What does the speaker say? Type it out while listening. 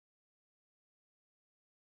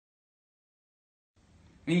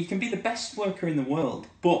I mean, you can be the best worker in the world,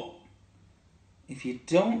 but if you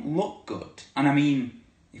don't look good, and I mean,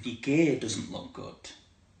 if your gear doesn't look good,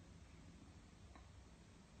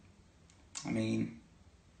 I mean,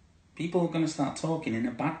 people are going to start talking in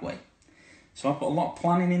a bad way. So I put a lot of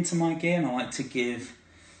planning into my gear, and I like to give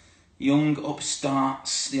young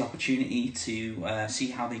upstarts the opportunity to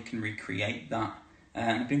see how they can recreate that.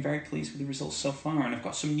 And I've been very pleased with the results so far, and I've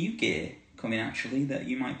got some new gear coming actually that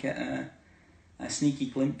you might get a sneaky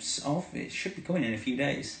glimpse of. It should be coming in a few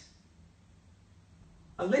days.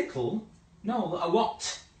 A little? No, a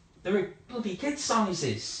what? They're bloody kid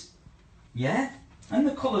sizes. Yeah? And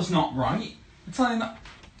the colour's not right. I'm telling you that.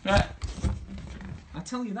 Right. I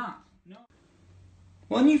tell you that. No.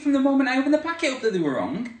 Well, I knew from the moment I opened the packet up that they were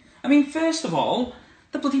wrong. I mean, first of all,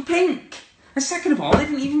 they're bloody pink. And second of all, they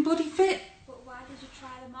didn't even bloody fit. But why did you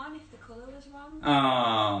try them on if the colour was wrong?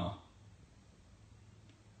 Oh.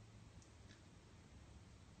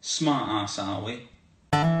 Smart ass, are we?